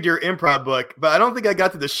did read your improv book, but I don't think I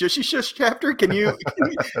got to the shushy shush chapter. Can you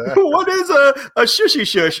what is a shushy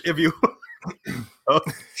shush if you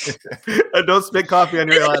don't spit coffee on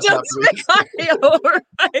your laptop? Don't spit coffee over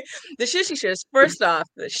the shushy shush. First off,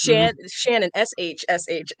 Shannon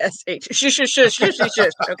SHSH shush.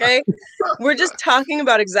 Okay, we're just talking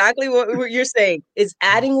about exactly what you're saying is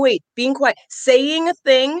adding weight, being quiet, saying a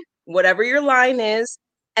thing, whatever your line is,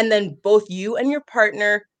 and then both you and your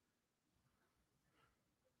partner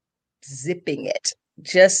zipping it,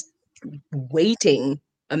 just waiting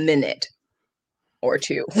a minute or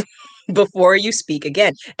two before you speak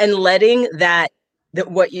again, and letting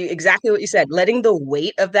what you said, letting the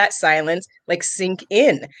weight of that silence like sink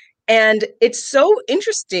in. And it's so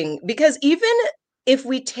interesting because even if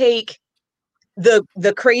we take the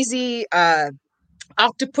crazy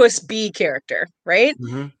octopus bee character, right?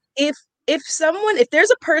 Mm-hmm. If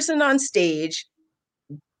there's a person on stage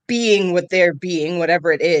being what they're being,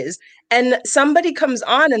 whatever it is, and somebody comes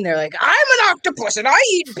on and they're like, I'm an octopus and I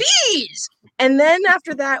eat bees. And then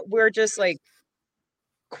after that, we're just like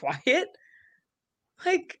quiet.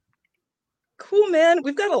 Like, cool, man.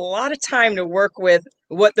 We've got a lot of time to work with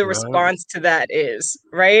what the response to that is,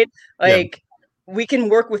 right? Like, we can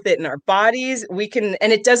work with it in our bodies. And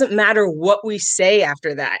it doesn't matter what we say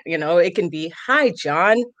after that. You know, it can be, hi,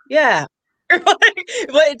 John. Yeah. But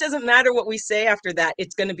it doesn't matter what we say after that.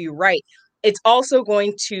 It's going to be right. It's also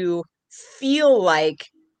going to feel like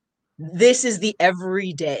this is the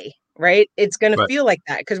everyday, right? It's going to feel like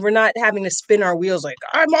that because we're not having to spin our wheels like,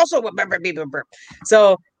 I'm also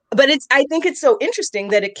so, but I think it's so interesting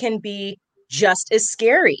that it can be just as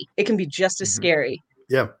scary. It can be just as scary.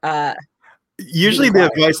 Yeah. Usually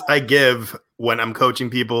the advice I give when I'm coaching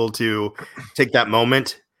people to take that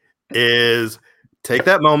moment is take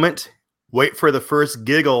that moment, wait for the first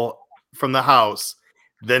giggle from the house,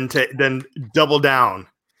 then double down.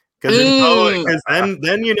 Because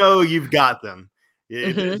then you know you've got them.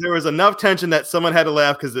 There was enough tension that someone had to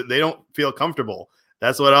laugh because they don't feel comfortable.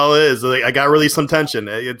 That's what all it is. Like, I got really some tension.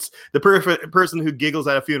 It's the perfect person who giggles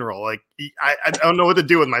at a funeral. Like, I don't know what to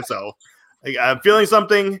do with myself. Like, I'm feeling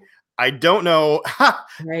something. I don't know.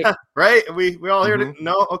 Right. Right? We all here to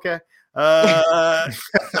know. Okay. And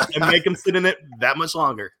make them sit in it that much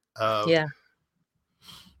longer. Yeah.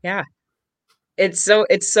 It's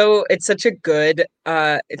such a good,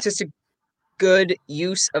 it's just a good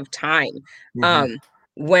use of time.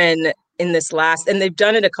 When in this last, and they've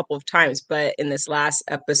done it a couple of times, but in this last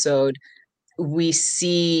episode, we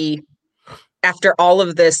see after all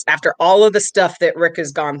of the stuff that Rick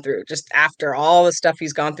has gone through, just after all the stuff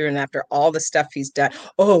he's gone through and after all the stuff he's done.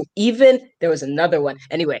 Oh, even there was another one.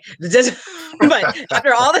 Anyway, but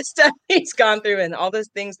after all the stuff he's gone through and all those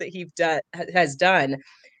things that he has done,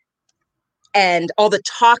 and all the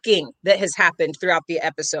talking that has happened throughout the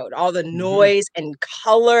episode, all the noise and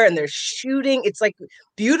color, and they're shooting, it's like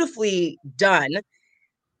beautifully done.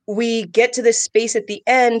 we get to this space at the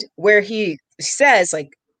end where he says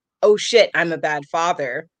like, oh shit, I'm a bad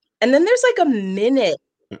father. And then there's like a minute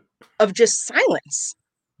of just silence.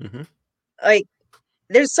 Mm-hmm. Like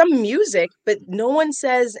there's some music, but no one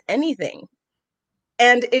says anything.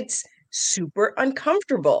 And it's super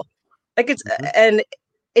uncomfortable. Like and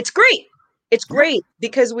it's great. It's great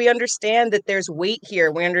because we understand that there's weight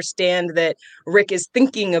here. We understand that Rick is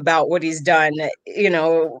thinking about what he's done. You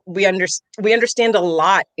know, we understand a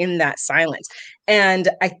lot in that silence. And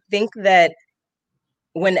I think that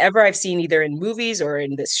whenever I've seen either in movies or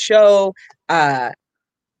in this show,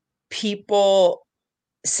 people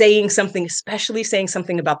saying something, especially saying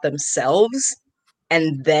something about themselves,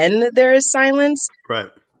 and then there is silence. Right.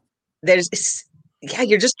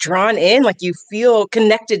 You're just drawn in, like you feel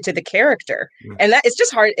connected to the character, and that it's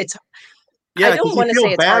just hard. I don't want to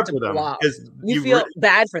say it's hard to pull off. You feel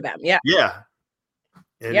bad for them, yeah.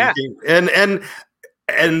 And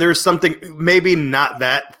there's something, maybe not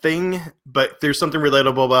that thing, but there's something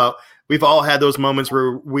relatable about. We've all had those moments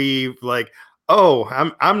where we like, oh,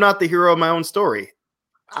 I'm not the hero of my own story.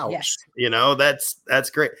 Ouch. Yes. You know, that's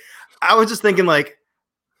great. I was just thinking, like,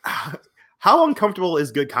 how uncomfortable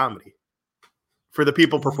is good comedy for the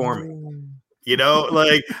people performing? You know,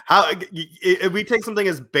 like how if we take something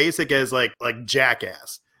as basic as like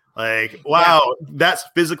Jackass, like, wow, that's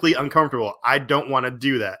physically uncomfortable. I don't want to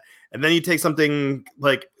do that. And then you take something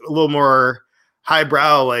like a little more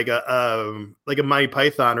highbrow, like a Monty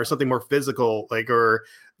Python or something more physical, like or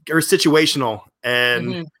situational.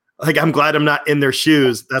 And like, I'm glad I'm not in their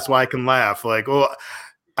shoes. That's why I can laugh. Like, well,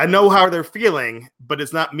 I know how they're feeling, but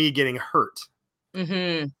it's not me getting hurt.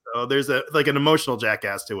 So there's an emotional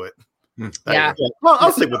Jackass to it. Yeah. Well,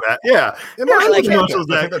 I'll stick with that. Yeah. Emotional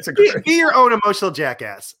Jackass. Be your own emotional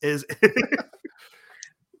jackass.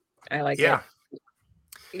 I like it.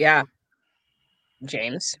 Yeah.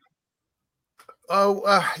 James. Oh,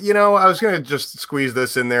 I was going to just squeeze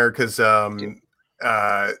this in there because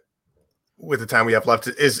with the time we have left,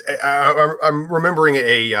 I'm remembering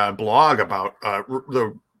a blog about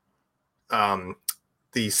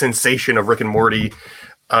the sensation of Rick and Morty.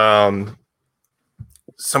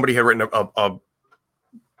 Somebody had written a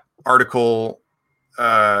article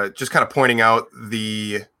just kind of pointing out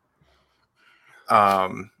the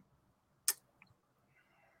how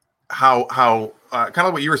kind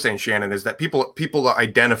of what you were saying, Shannon, is that people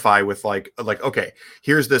identify with like okay,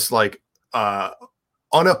 here's this like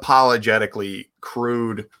unapologetically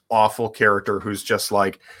crude, awful character who's just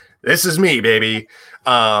like, this is me, baby,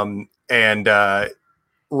 and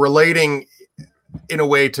relating in a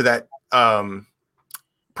way to that,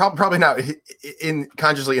 probably not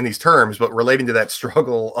consciously in these terms, but relating to that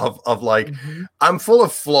struggle of like, I'm full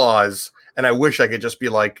of flaws, and I wish I could just be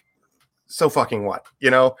like, so fucking what,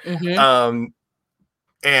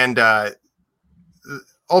 and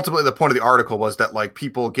ultimately the point of the article was that like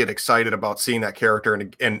people get excited about seeing that character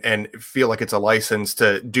and feel like it's a license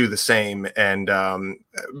to do the same. And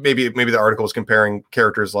maybe the article is comparing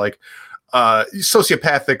characters like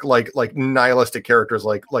sociopathic, like nihilistic characters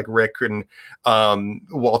like Rick and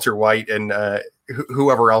Walter White and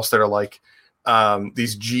whoever else that are like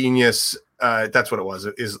these genius. That's what it was.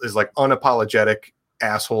 Is like unapologetic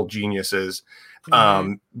asshole geniuses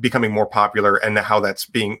becoming more popular, and how that's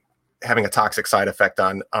having a toxic side effect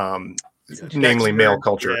on namely male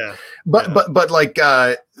culture. But like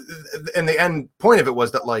and the end point of it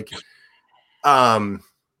was that like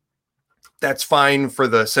that's fine for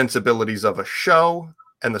the sensibilities of a show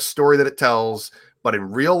and the story that it tells, but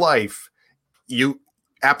in real life you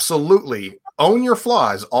absolutely own your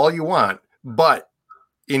flaws all you want, but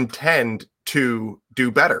intend to do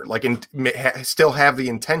better, like still have the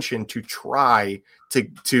intention to try to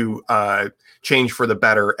change for the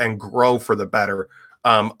better and grow for the better.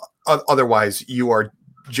 Otherwise you are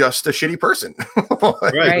just a shitty person.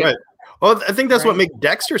 Right. Well, I think that's what makes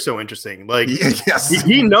Dexter so interesting. Like,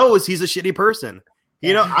 he knows he's a shitty person.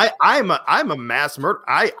 You know, I'm a mass murderer.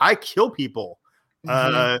 I kill people.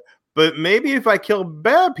 But maybe if I kill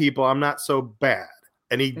bad people, I'm not so bad.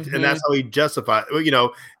 And and that's how he justifies,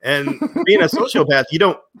 and being a sociopath,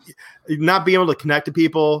 not being able to connect to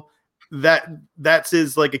people, that's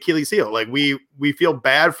his like Achilles heel. Like we feel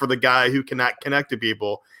bad for the guy who cannot connect to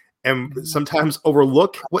people and sometimes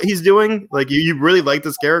overlook what he's doing. Like you really like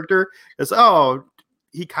this character. It's,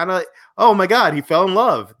 he kind of, oh my God, he fell in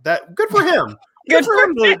love. That good for him. Good for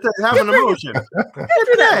him to have an emotion. Good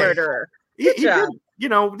for that murderer. He did,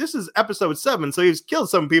 this is episode 7, so he's killed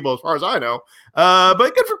some people as far as I know. But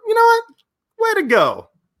good for, what? Way to go.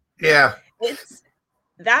 Yeah. It's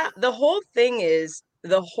that the whole thing,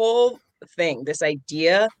 this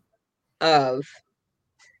idea of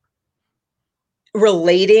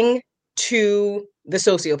relating to the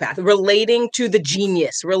sociopath, relating to the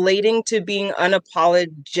genius, relating to being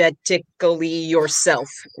unapologetically yourself,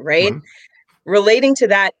 right? Relating to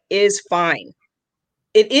that is fine.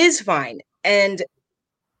 It is fine. And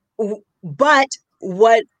but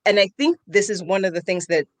and I think this is one of the things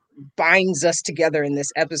that binds us together in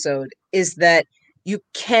this episode, is that you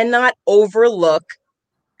cannot overlook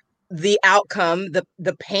the outcome,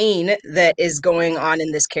 the pain that is going on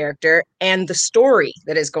in this character, and the story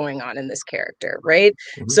that is going on in this character, right?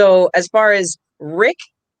 So as far as Rick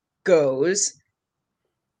goes,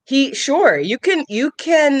 you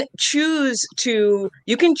can choose to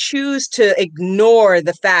ignore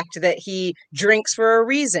the fact that he drinks for a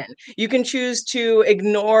reason. You can choose to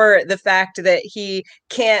ignore the fact that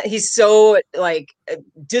he's so like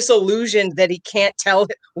disillusioned that he can't tell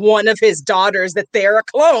one of his daughters that they're a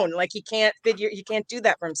clone. Like he can't do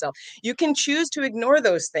that for himself. You can choose to ignore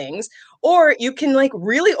those things, or you can like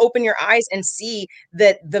really open your eyes and see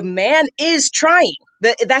that the man is trying.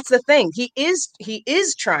 That's the thing. He is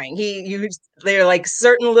trying. There are like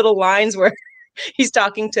certain little lines where he's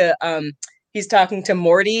talking to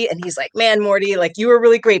Morty, and he's like, "Man, Morty, like you were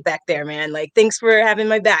really great back there, man. Like thanks for having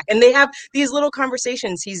my back." And they have these little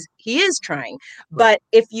conversations. He is trying. But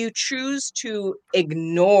if you choose to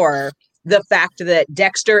ignore the fact that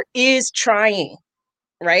Dexter is trying,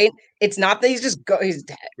 right? It's not that he's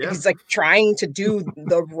like trying to do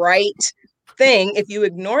the right thing. If you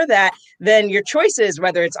ignore that, then your choices,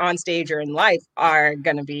 whether it's on stage or in life, are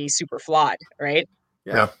going to be super flawed, right?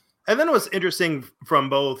 Yeah. And then what's interesting from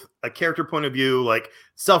both a character point of view, like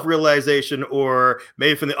self-realization, or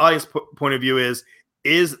maybe from the audience point of view,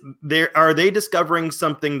 are they discovering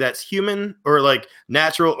something that's human or like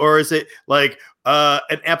natural, or is it like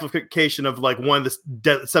an amplification of like one of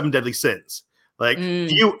the 7 deadly sins? Like,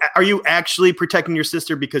 are you actually protecting your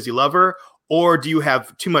sister because you love her? Or do you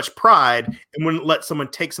have too much pride and wouldn't let someone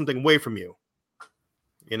take something away from you?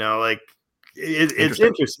 You know, like it's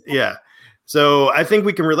interesting. Yeah. So I think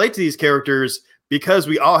we can relate to these characters because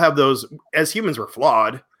we all have those. As humans, we're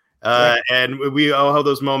flawed, and we all have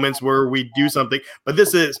those moments where we do something. But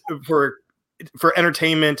this is for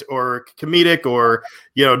entertainment or comedic or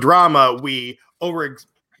drama. We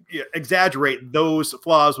exaggerate those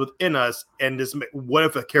flaws within us, and just what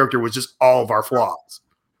if a character was just all of our flaws?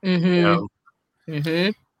 Yeah.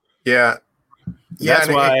 That's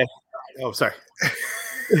why. Sorry.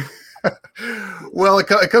 Well, it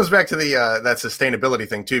comes back to the that sustainability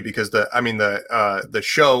thing too, because the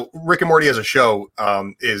show Rick and Morty as a show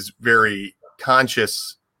is very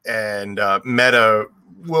conscious and meta.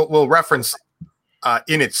 Will reference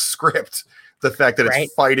in its script the fact that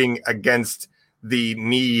it's fighting against the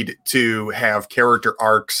need to have character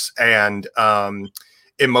arcs and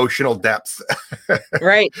emotional depth.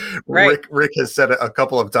 Right. Rick has said a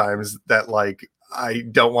couple of times that like, I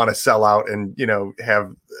don't want to sell out and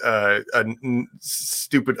have a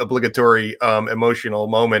stupid obligatory emotional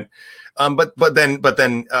moment. But then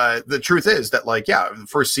the truth is that like, the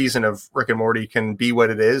first season of Rick and Morty can be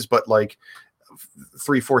what it is, but like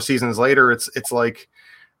 3-4 seasons later, it's like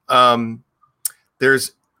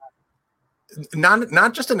there's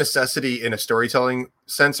not just a necessity in a storytelling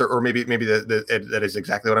sense, or maybe that is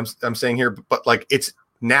exactly what I'm saying here, but like it's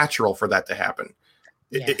natural for that to happen.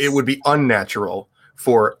 Yes. It would be unnatural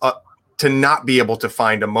for to not be able to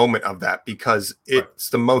find a moment of that, because it's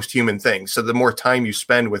the most human thing. So the more time you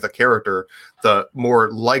spend with a character, the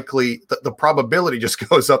more likely the probability just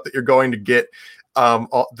goes up that you're going to get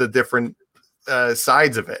all the different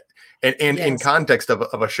sides of it. And in context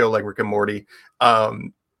of a show like Rick and Morty,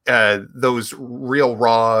 those real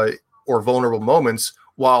raw or vulnerable moments,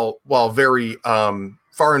 while very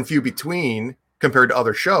far and few between compared to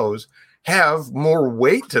other shows, have more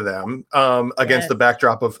weight to them against the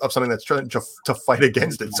backdrop of something that's trying to fight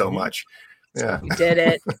against it so much. Yeah,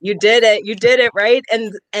 you did it right.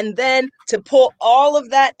 And then to pull all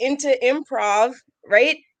of that into improv,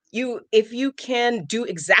 right? If you can do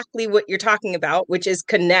exactly what you're talking about, which is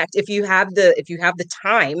connect, if you have the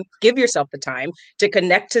time, give yourself the time to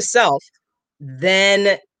connect to self,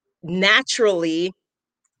 then naturally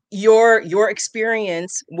your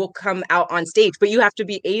experience will come out on stage. But you have to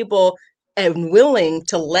be able and willing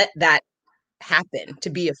to let that happen to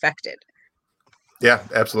be affected. Yeah,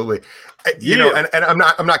 absolutely. And I'm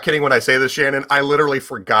not kidding when I say this, Shannon. I literally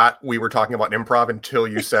forgot we were talking about improv until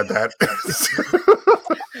you said that.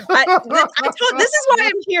 This is why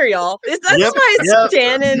I'm here, y'all. This is why it's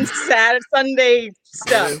Shannon Sunday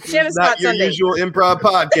stuff. Shannon Stott Sunday. Not your usual improv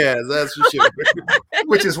podcast, that's for sure.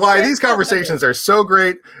 Which is why these conversations are so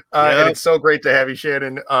great, and it's so great to have you,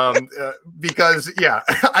 Shannon. Because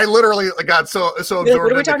I literally got so absorbed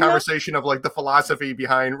in the conversation of like the philosophy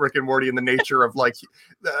behind Rick and Morty and the nature of like,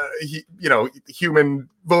 human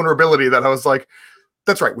vulnerability that I was like,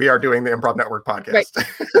 that's right. We are doing the Improv Network podcast.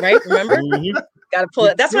 Right. Remember? Got to pull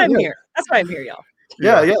it. That's why I'm here. That's why I'm here, y'all.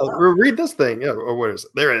 Yeah. Read this thing. Yeah. Or what is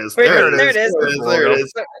it? There it is. There it is.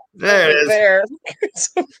 There.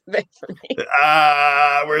 It's so big for me.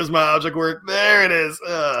 Where's my object work? There it is.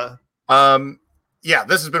 Yeah,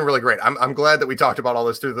 this has been really great. I'm glad that we talked about all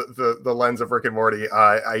this through the lens of Rick and Morty.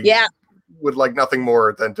 I would like nothing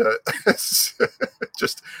more than to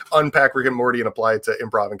just unpack Rick and Morty and apply it to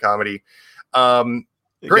improv and comedy.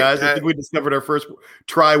 Great. Guys, I think we discovered our first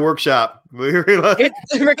try workshop.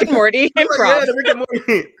 It's Rick and Morty improv. Rick and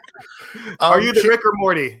Morty. Are you the Rick or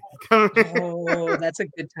Morty? Oh, that's a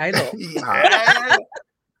good title.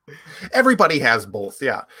 Everybody has both.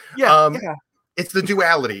 Yeah. It's the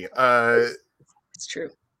duality. It's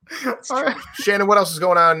true. All right. Shannon, what else is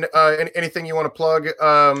going on? Anything you want to plug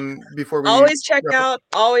before we always check out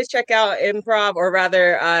improv, or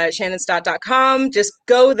rather shannonstott.com. Just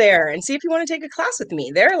go there and see if you want to take a class with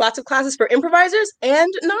me. There are lots of classes for improvisers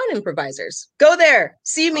and non-improvisers. Go there,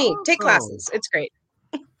 see me, take classes. It's great.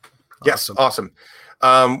 Yes, awesome.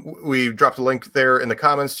 We dropped a link there in the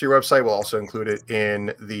comments to your website. We'll also include it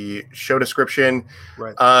in the show description.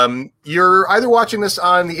 Right. You're either watching this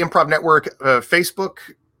on the Improv Network Facebook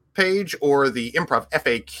page or the Improv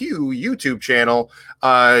FAQ YouTube channel.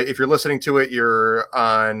 If you're listening to it, you're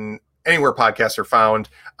on anywhere podcasts are found.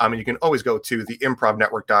 And you can always go to the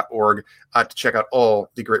improvnetwork.org to check out all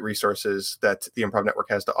the great resources that the Improv Network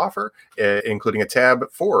has to offer, including a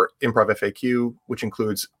tab for Improv FAQ, which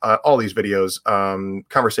includes all these videos,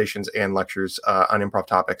 conversations, and lectures on improv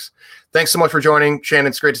topics. Thanks so much for joining. Shannon,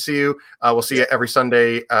 it's great to see you. We'll see you every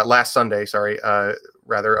Sunday, last Sunday,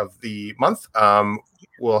 of the month.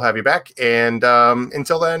 We'll have you back. And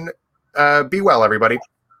until then, be well, everybody.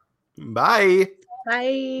 Bye.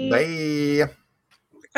 Bye. Bye.